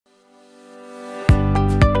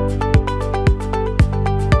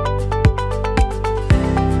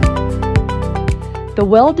The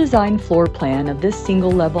well-designed floor plan of this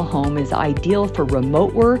single-level home is ideal for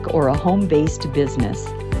remote work or a home-based business.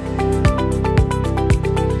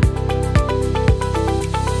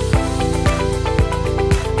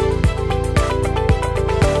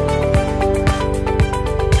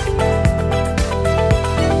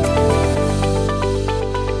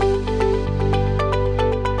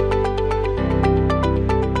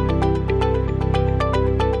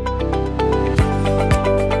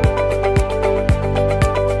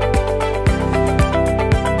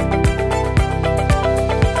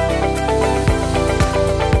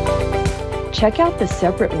 Check out the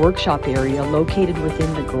separate workshop area located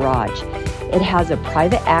within the garage. It has a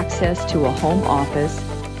private access to a home office,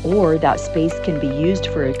 or that space can be used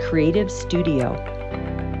for a creative studio.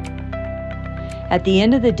 At the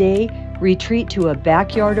end of the day, retreat to a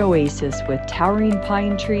backyard oasis with towering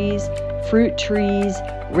pine trees, fruit trees,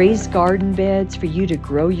 raised garden beds for you to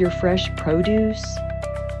grow your fresh produce.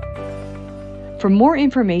 For more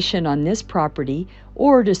information on this property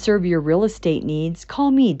or to serve your real estate needs, call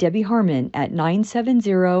me, Debbie Harmon, at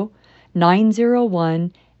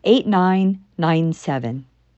 970-901-8997.